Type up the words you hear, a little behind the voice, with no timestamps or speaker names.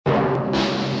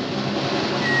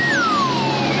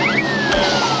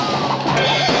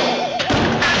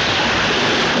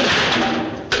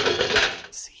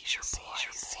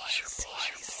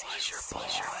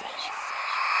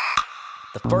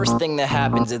thing that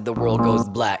happens is the world goes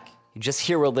black. You just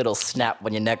hear a little snap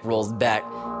when your neck rolls back.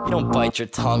 You don't bite your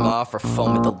tongue off or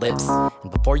foam at the lips.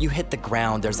 And before you hit the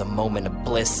ground, there's a moment of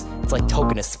bliss. It's like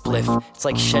toking a spliff. It's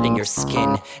like shedding your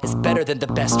skin. It's better than the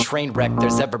best train wreck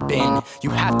there's ever been.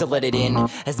 You have to let it in,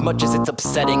 as much as it's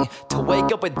upsetting to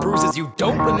wake up with bruises you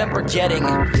don't remember getting.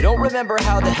 You don't remember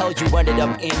how the hell you ended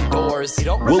up indoors. You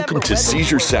don't remember. Welcome to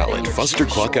Seizure Salad,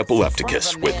 Fustercluck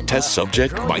Epilepticus, with test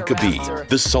subject Micah B.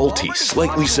 The salty,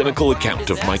 slightly cynical account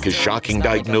of Micah's shocking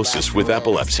diagnosis with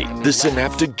epilepsy, the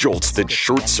synaptic jolts that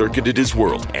short-circuited his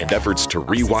world, and efforts to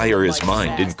rewire his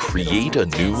mind and create a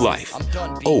new life.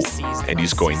 Oh, and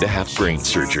he's going to have brain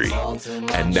surgery.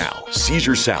 And now,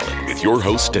 Seizure Salad with your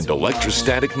host and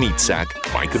electrostatic meat sack,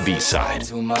 Micah B-Side.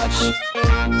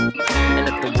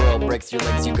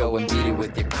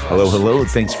 Hello.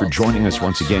 Thanks for joining us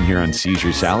once again here on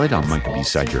Seizure Salad. I'm Micah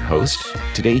B-Side, your host.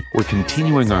 Today, we're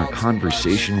continuing our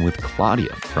conversation with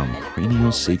Claudia from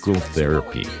Craniosacral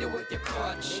Therapy.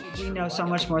 We know so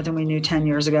much more than we knew 10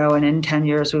 years ago, and in 10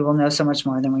 years, we will know so much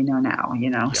more than we know now,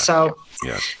 Yes.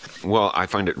 Yes. Well, I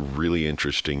find it really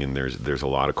interesting, and there's a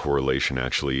lot of correlation,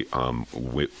 actually,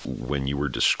 when you were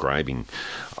describing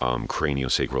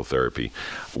craniosacral therapy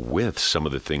with some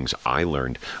of the things I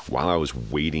learned while I was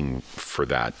waiting for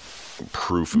that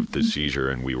proof of the seizure,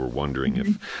 and we were wondering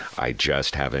if I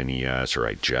just have NES or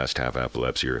I just have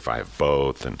epilepsy or if I have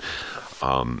both. And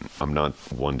I'm not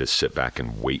one to sit back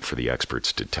and wait for the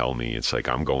experts to tell me. It's like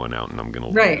I'm going out and I'm going to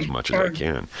learn as much as I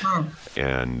can.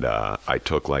 And I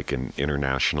took like an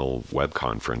international web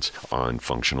conference on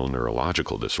functional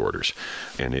neurological disorders,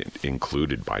 and it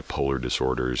included bipolar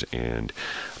disorders and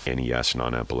NES,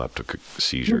 non-epileptic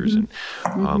seizures.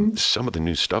 And some of the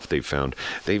new stuff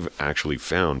they've actually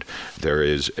found there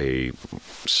is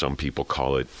some people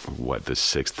call it the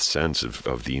sixth sense of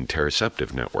the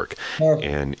interoceptive network.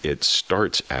 And it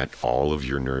starts at all of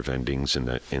your nerve endings and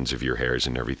the ends of your hairs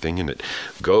and everything, and it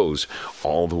goes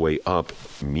all the way up,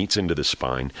 meets into the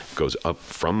spine, goes up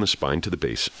from the spine to the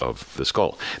base of the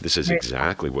skull. This is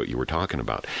exactly what you were talking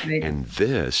about. And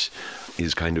this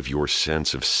is kind of your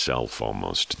sense of self,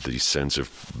 almost the sense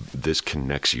of this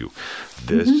connects you.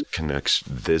 This connects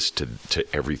this to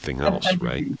everything else,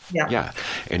 right? Yeah.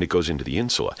 And it goes into the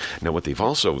insula. Now, what they've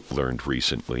also learned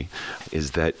recently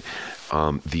is that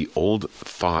the old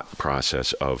thought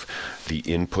process of the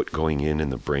input going in and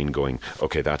the brain going,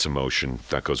 okay, that's emotion,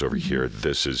 that goes over here.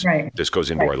 This goes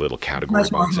into our little category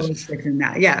boxes.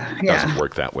 Doesn't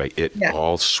work that way. It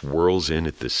all swirls in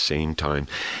at the same time,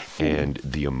 and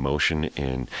the emotion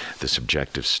and the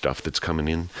subjective stuff that's coming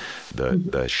in,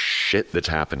 the shit that's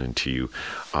happening to you,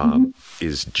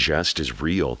 is just as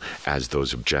real as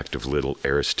those objective little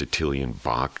Aristotelian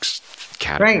box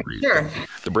categories.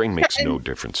 The brain makes no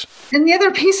difference. And the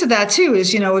other piece of that too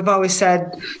is, we've always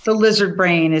said the lizard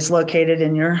brain is located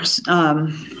in your,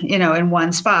 in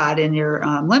one spot in your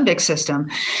limbic system.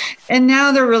 And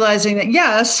now they're realizing that,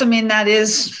 yes, that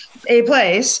is a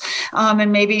place,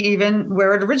 and maybe even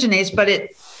where it originates, but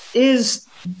it is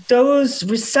those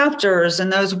receptors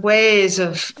and those ways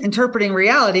of interpreting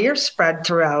reality are spread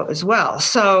throughout as well.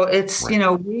 So it's,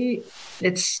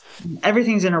 it's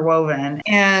everything's interwoven,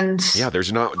 and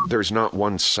there's not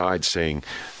one side saying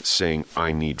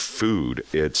I need food.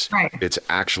 It's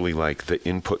actually like the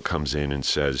input comes in and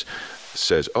says,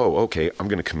 oh, okay, I'm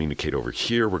going to communicate over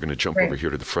here. We're going to jump over here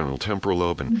to the frontal temporal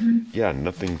lobe, and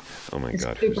nothing. Oh my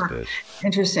God, who's this?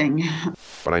 Interesting.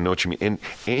 But I know what you mean,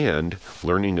 and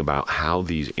learning about how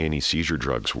these anti-seizure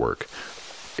drugs work.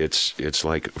 It's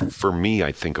like, for me,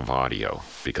 I think of audio,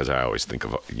 because I always think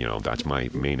of, that's my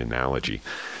main analogy,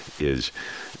 is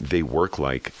they work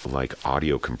like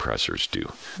audio compressors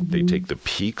do. They take the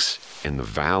peaks and the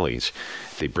valleys,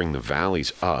 they bring the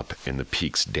valleys up and the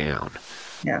peaks down.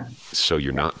 Yeah. So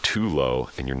you're not too low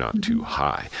and you're not too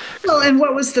high. Well, and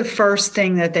what was the first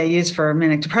thing that they used for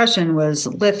manic depression was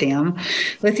lithium.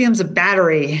 Lithium's a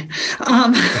battery.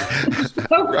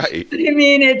 Right.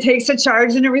 It takes a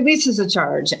charge and it releases a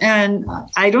charge. And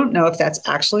I don't know if that's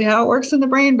actually how it works in the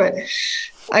brain, but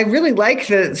I really like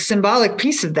the symbolic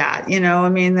piece of that,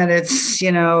 that it's,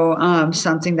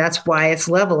 something that's why it's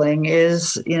leveling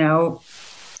is,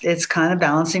 it's kind of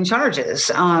balancing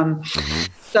charges.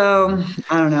 So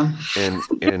I don't know.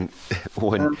 And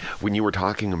when you were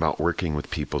talking about working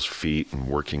with people's feet and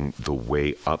working the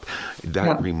way up,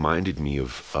 that reminded me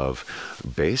of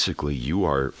basically you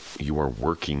are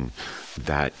working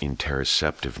that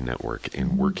interoceptive network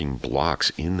and working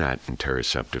blocks in that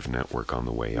interoceptive network on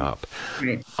the way up.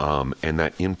 And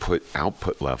that input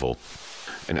output level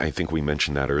and I think we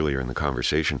mentioned that earlier in the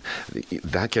conversation,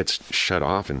 that gets shut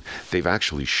off. And they've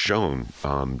actually shown,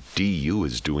 DU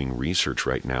is doing research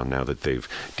right now that they've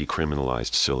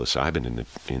decriminalized psilocybin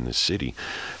in the city.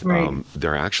 Right.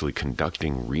 They're actually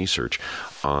conducting research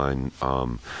on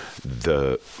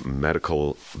the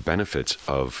medical benefits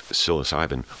of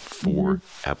psilocybin for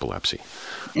epilepsy.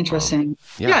 Interesting.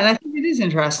 Yeah. And I think it is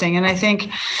interesting. And I think,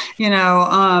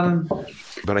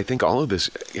 But I think all of this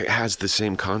has the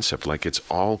same concept. Like, it's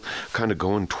all kind of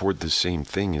going toward the same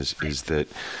thing, is that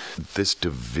this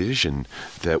division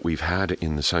that we've had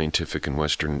in the scientific and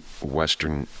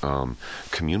Western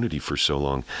community for so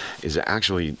long is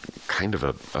actually kind of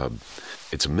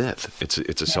it's a myth.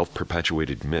 It's a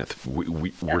self-perpetuated myth.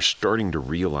 We're starting to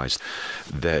realize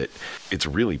that it's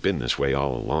really been this way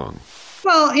all along.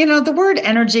 Well, the word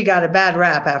energy got a bad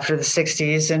rap after the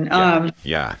 60s. And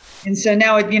yeah. And so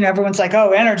now, everyone's like,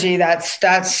 oh, energy, that's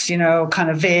kind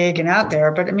of vague and out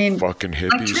there. But I mean, fucking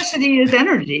hippies. Electricity is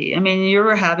energy. I mean,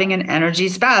 you're having an energy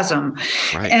spasm.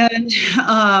 Right.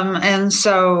 And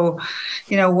so,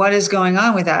 what is going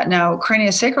on with that? Now,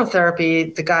 craniosacral therapy,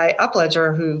 the guy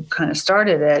Upledger, who kind of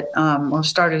started it,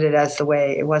 started it as the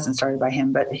way, it wasn't started by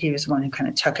him, but he was the one who kind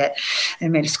of took it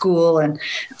and made a school.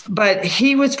 But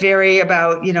he was very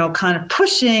about, kind of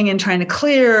pushing and trying to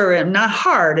clear, and not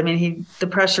hard. I mean, the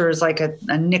pressure is like a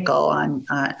nickel on,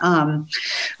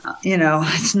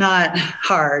 it's not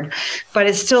hard, but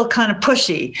it's still kind of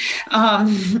pushy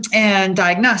and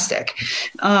diagnostic.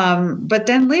 But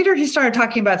then later he started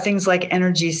talking about things like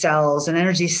energy cells and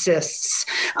energy cysts,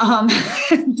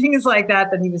 things like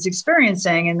that he was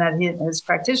experiencing and that his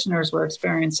practitioners were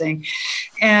experiencing.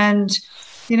 And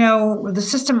the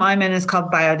system I'm in is called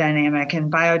biodynamic,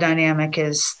 and biodynamic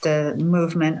is the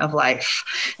movement of life.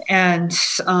 And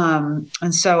so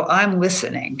I'm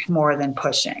listening more than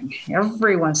pushing.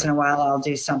 Every once in a while, I'll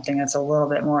do something that's a little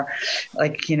bit more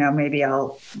like, maybe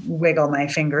I'll wiggle my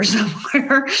finger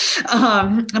somewhere.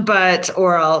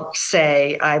 Or I'll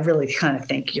say, I really kind of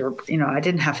think I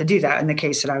didn't have to do that in the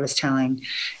case that I was telling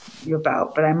you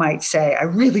about, but I might say, I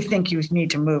really think you need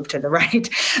to move to the right.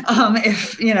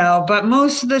 But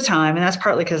most of the time, and that's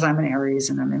partly because I'm an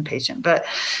Aries and I'm impatient, but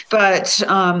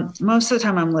most of the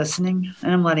time I'm listening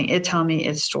and I'm letting it tell me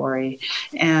its story,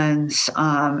 and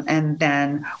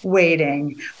then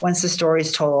waiting once the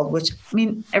story's told, which, I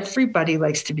mean, everybody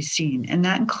likes to be seen, and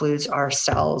that includes our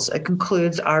cells. It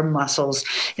includes our muscles.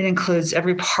 It includes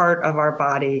every part of our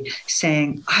body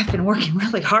saying, I've been working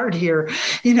really hard here,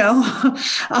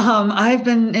 I've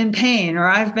been in pain, or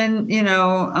I've been,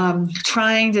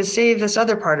 trying to save this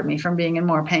other part of me from being in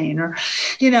more pain, or,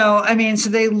 so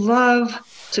they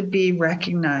love to be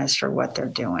recognized for what they're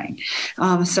doing.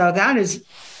 So that is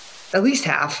at least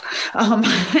half.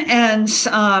 And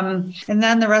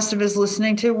then the rest of it is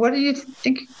listening to, what do you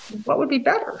think, what would be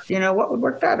better? What would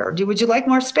work better? Would you like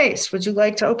more space? Would you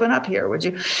like to open up here? Would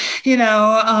you,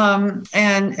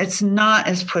 and it's not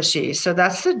as pushy. So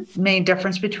that's the main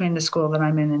difference between the school that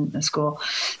I'm in and the school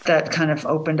that kind of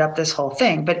opened up this whole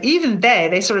thing. But even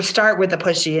they sort of start with the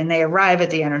pushy and they arrive at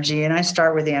the energy, and I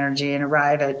start with the energy and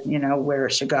arrive at, where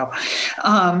it should go.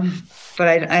 But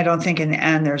I don't think in the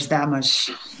end there's that much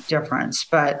difference,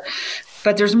 but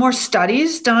there's more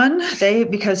studies done.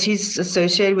 Because he's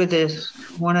associated with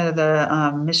one of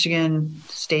the Michigan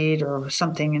State or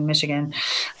something in Michigan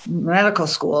medical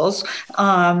schools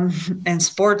and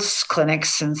sports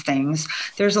clinics and things.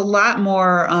 There's a lot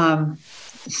more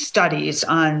studies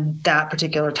on that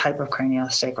particular type of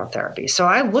craniosacral therapy. So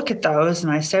I look at those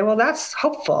and I say, well, that's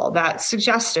hopeful, that's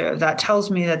suggestive, that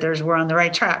tells me that we're on the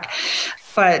right track.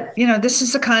 But, this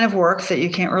is the kind of work that you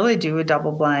can't really do a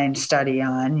double-blind study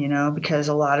on, because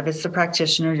a lot of it's the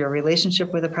practitioner, your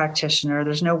relationship with the practitioner.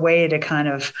 There's no way to kind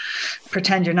of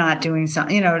pretend you're not doing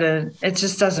something, it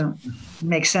just doesn't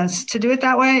make sense to do it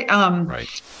that way. Right.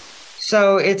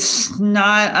 So it's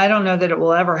not, I don't know that it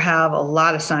will ever have a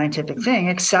lot of scientific thing,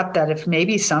 except that if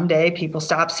maybe someday people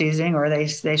stop seizing, or they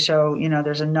show,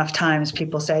 there's enough times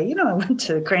people say, I went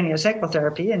to craniosacral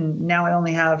therapy and now I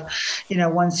only have,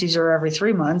 one seizure every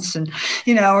 3 months, and,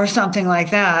 or something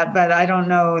like that. But I don't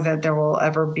know that there will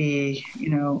ever be,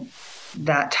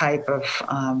 that type of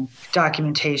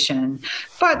documentation.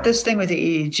 But this thing with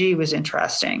the EEG was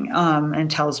interesting and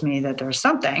tells me that there's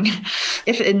something.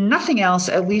 If in nothing else,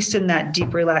 at least in that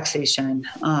deep relaxation,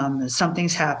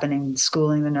 something's happening,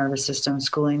 schooling the nervous system,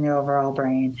 schooling the overall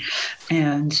brain.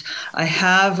 And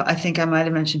I think I might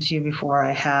have mentioned to you before,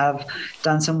 I have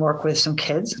done some work with some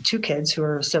kids, 2 kids who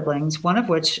are siblings, one of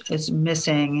which is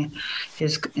missing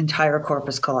his entire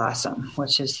corpus callosum,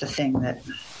 which is the thing that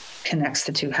connects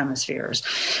the two hemispheres.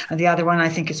 And the other one, I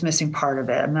think, is missing part of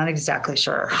it. I'm not exactly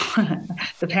sure.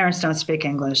 The parents don't speak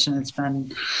English, and it's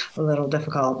been a little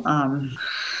difficult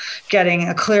getting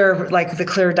the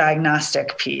clear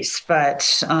diagnostic piece.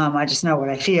 But I just know what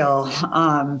I feel.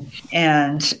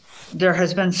 And there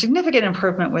has been significant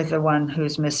improvement with the one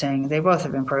who's missing. They both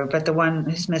have improved, but the one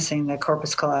who's missing, the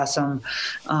corpus callosum,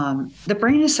 the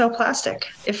brain is so plastic.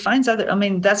 It finds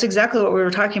that's exactly what we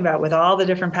were talking about with all the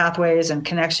different pathways and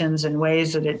connections and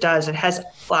ways that it does. It has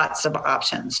lots of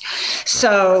options.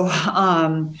 So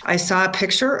I saw a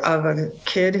picture of a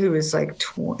kid who was like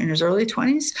in his early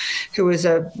 20s, who was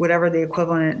whatever the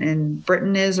equivalent in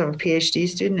Britain is of a PhD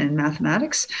student in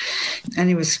mathematics. And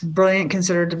he was brilliant,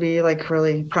 considered to be like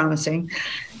really promising.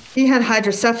 He had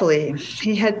hydrocephaly.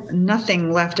 He had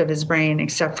nothing left of his brain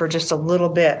except for just a little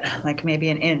bit, like maybe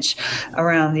an inch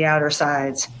around the outer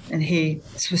sides. And he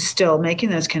was still making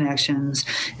those connections,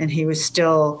 and he was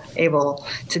still able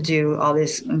to do all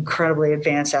these incredibly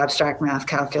advanced abstract math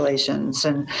calculations.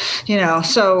 And,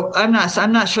 so I'm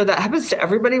not sure that happens to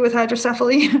everybody with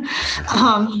hydrocephaly.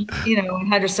 And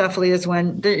hydrocephaly is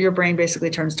when your brain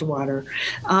basically turns to water,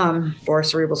 or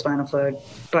cerebral spinal fluid.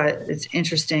 But it's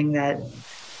interesting that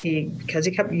because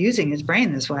he kept using his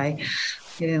brain this way,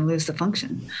 he didn't lose the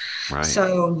function. Right.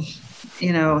 So,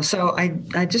 so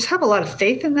I just have a lot of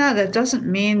faith in that. That doesn't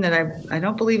mean that I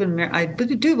don't believe I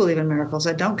do believe in miracles.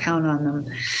 I don't count on them.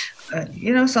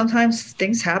 Sometimes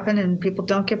things happen and people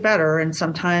don't get better. And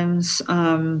sometimes,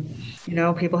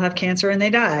 people have cancer and they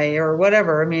die or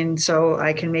whatever. So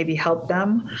I can maybe help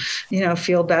them,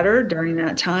 feel better during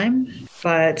that time,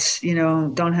 but,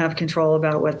 don't have control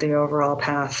about what the overall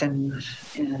path and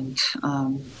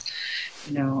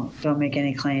don't make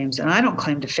any claims. And I don't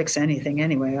claim to fix anything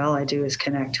anyway. All I do is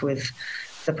connect with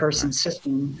the person's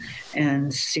system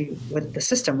and see what the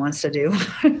system wants to do.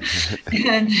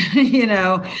 And,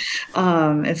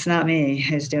 it's not me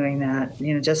who's doing that,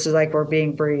 just as like we're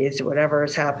being breathed, whatever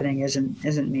is happening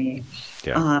isn't me.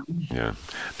 Yeah.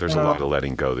 There's a lot of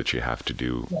letting go that you have to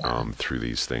do through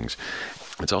these things.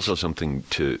 It's also something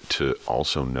to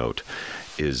also note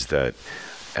is that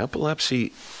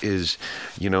epilepsy is,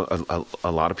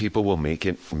 a lot of people will make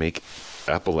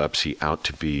epilepsy out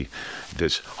to be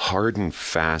this hard and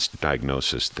fast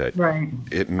diagnosis that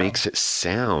it makes it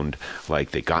sound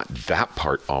like they got that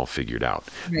part all figured out.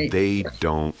 Right. They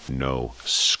don't know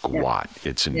squat.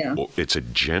 Yeah. It's a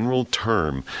general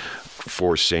term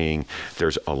for saying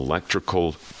there's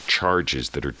electrical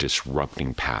charges that are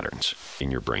disrupting patterns in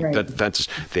your brain. Right.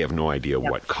 They have no idea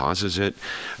what causes it.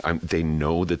 They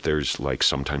know that there's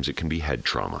sometimes it can be head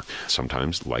trauma.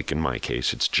 Sometimes, like in my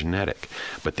case, it's genetic,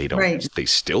 but they don't. Right. They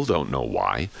still don't know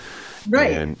why.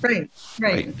 Right.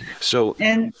 Right. So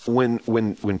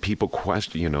when people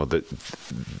question,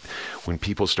 when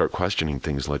people start questioning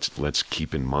things, let's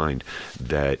keep in mind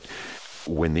that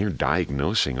when they're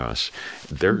diagnosing us,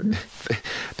 they're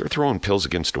throwing pills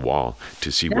against a wall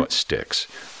to see what sticks.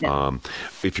 Yeah.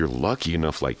 If you're lucky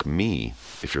enough like me,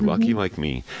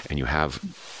 and you have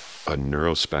a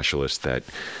neurospecialist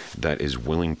that is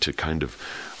willing to kind of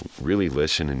really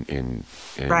listen and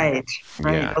right.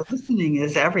 Yeah. Well, listening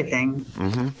is everything.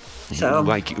 Mm-hmm.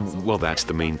 So that's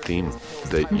the main theme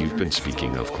that you've been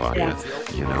speaking of, Claudia.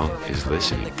 Is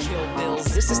listening.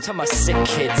 This is to my sick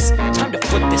kids. Time to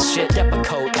flip this shit.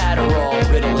 Depakote, Adderall,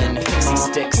 Ritalin, Pixie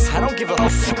sticks. I don't give a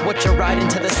f what you're riding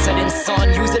to the setting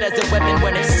sun. Use it as a weapon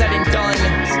when it's said and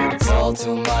done. It's all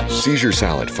too much. Seizure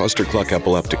Salad, Fustercluck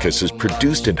Epilepticus is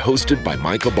produced and hosted by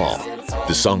Micah Ball.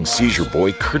 The song Seizure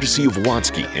Boy, courtesy of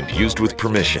Watsky and used with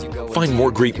permission. Find more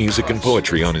great music and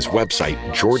poetry on his website,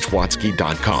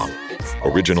 georgewatsky.com.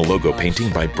 Original logo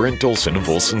painting by Brent Olson of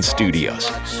Olson Studios.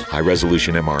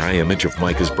 High-resolution MRI image of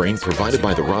Micah's brain provided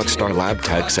by the Rockstar Lab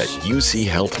techs at UC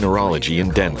Health Neurology in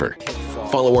Denver.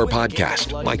 Follow our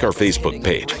podcast, like our Facebook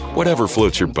page, whatever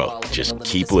floats your boat. Just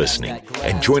keep listening.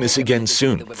 And join us again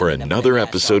soon for another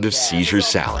episode of Seizure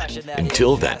Salad.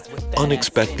 Until then,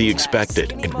 unexpect the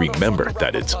expected, and remember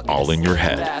that it's all in your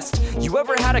head. You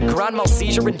ever had a grand mal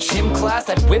seizure in gym class?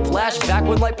 That whiplash back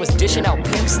when life was dishing out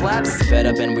pimp slaps? Fed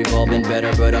up and we've all been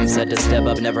better, but I'm set to step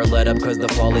up. Never let up, cause the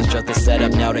fall is just a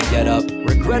setup now to get up.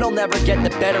 Regret'll never get the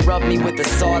better of me with the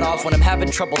sawed off. When I'm having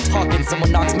trouble talking,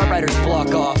 someone knocks my writer's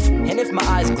block off. And if my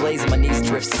eyes glaze and my knees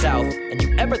drift south, and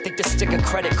you ever think to stick a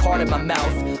credit card in my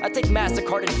mouth, I take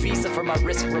MasterCard and Visa for my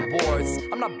risk rewards.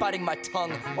 I'm not biting my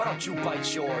tongue, why don't you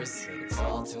bite yours? It's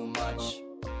all too much.